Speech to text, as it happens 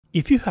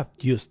If you have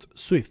used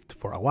Swift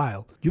for a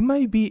while, you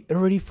might be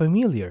already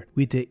familiar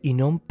with the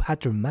enum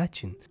pattern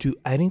matching to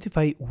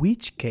identify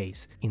which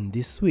case in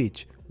this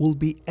switch will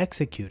be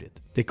executed.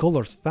 The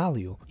color's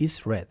value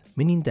is red,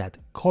 meaning that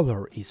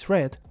color is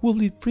red will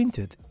be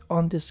printed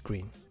on the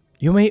screen.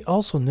 You may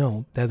also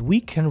know that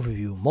we can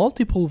review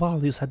multiple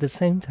values at the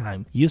same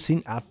time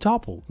using a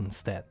tuple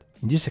instead.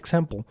 In this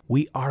example,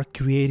 we are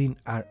creating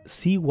a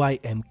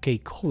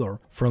CYMK color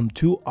from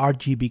two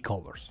RGB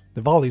colors.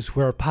 The values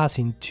we are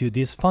passing to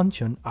this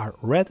function are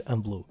red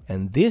and blue,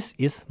 and this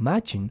is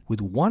matching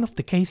with one of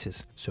the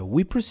cases, so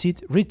we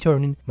proceed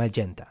returning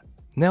magenta.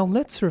 Now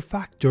let's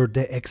refactor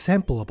the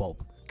example above,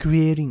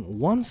 creating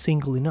one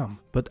single enum,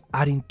 but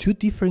adding two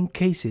different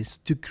cases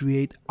to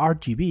create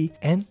RGB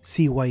and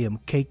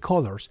CYMK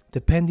colors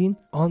depending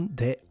on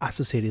the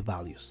associated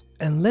values.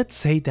 And let's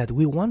say that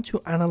we want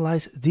to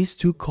analyze these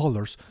two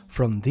colors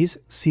from this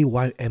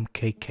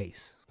CYMK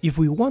case. If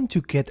we want to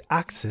get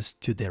access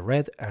to the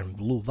red and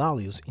blue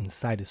values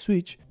inside the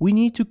switch, we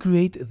need to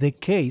create the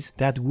case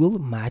that will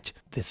match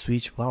the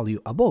switch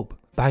value above,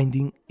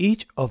 binding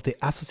each of the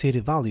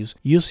associated values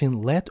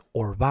using let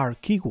or var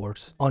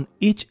keywords on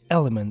each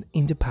element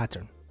in the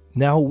pattern.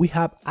 Now we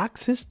have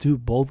access to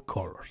both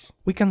colors.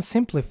 We can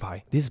simplify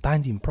this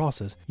binding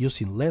process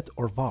using let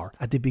or var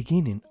at the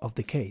beginning of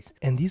the case,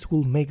 and this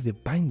will make the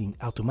binding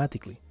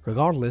automatically,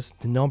 regardless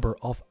the number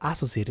of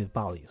associated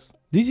values.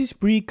 This is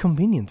pretty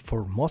convenient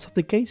for most of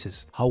the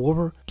cases,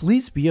 however,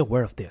 please be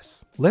aware of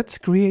this. Let's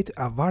create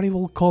a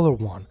variable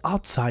color1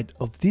 outside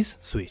of this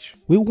switch.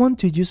 We want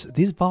to use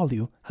this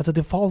value as a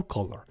default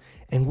color,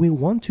 and we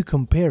want to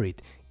compare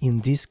it in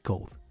this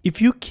code. If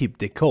you keep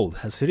the code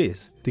as it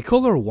is, the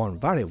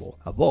color1 variable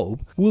above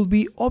will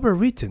be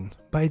overwritten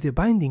by the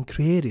binding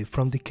created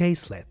from the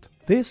caselet.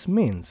 This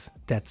means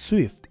that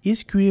Swift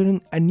is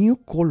creating a new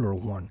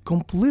color1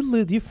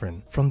 completely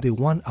different from the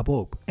one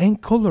above, and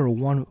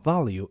color1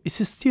 value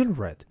is still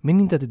red,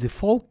 meaning that the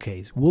default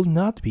case will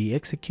not be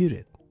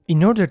executed.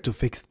 In order to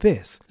fix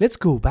this, let's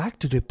go back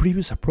to the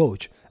previous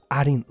approach,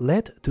 adding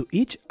let to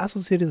each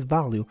associated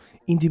value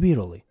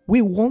individually.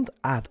 We won't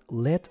add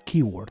let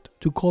keyword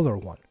to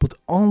color1, but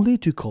only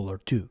to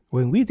color2.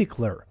 When we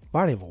declare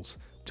variables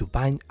to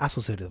bind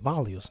associated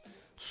values,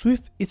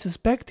 Swift is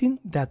expecting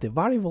that the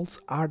variables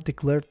are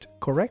declared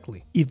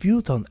correctly. If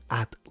you don't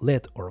add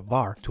let or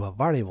var to a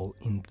variable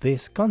in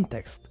this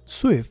context,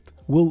 Swift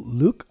will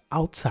look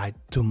outside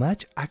to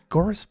match a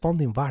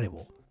corresponding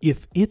variable.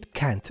 If it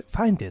can't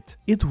find it,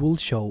 it will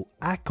show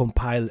a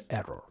compile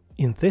error.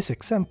 In this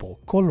example,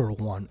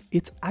 color1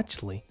 is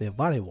actually the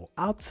variable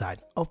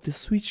outside of the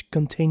switch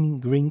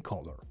containing green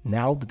color.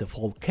 Now the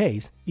default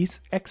case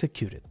is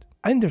executed.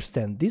 I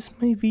understand this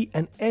may be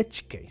an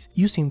edge case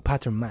using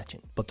pattern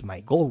matching, but my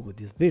goal with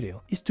this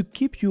video is to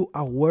keep you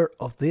aware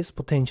of this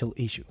potential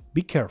issue.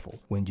 Be careful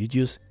when you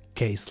use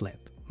case let.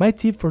 My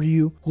tip for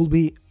you will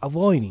be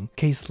avoiding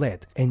case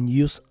let and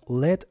use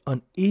let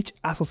on each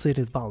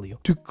associated value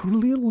to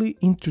clearly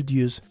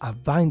introduce a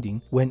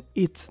binding when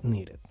it's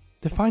needed.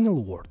 The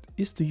final word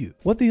is to you.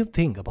 What do you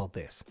think about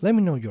this? Let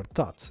me know your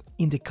thoughts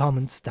in the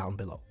comments down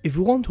below. If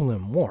you want to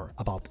learn more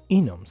about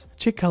enums,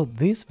 check out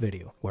this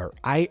video where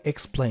I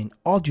explain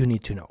all you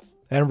need to know.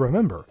 And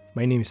remember,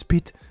 my name is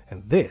Pete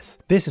and this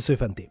is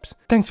Swift and Tips.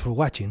 Thanks for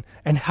watching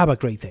and have a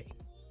great day.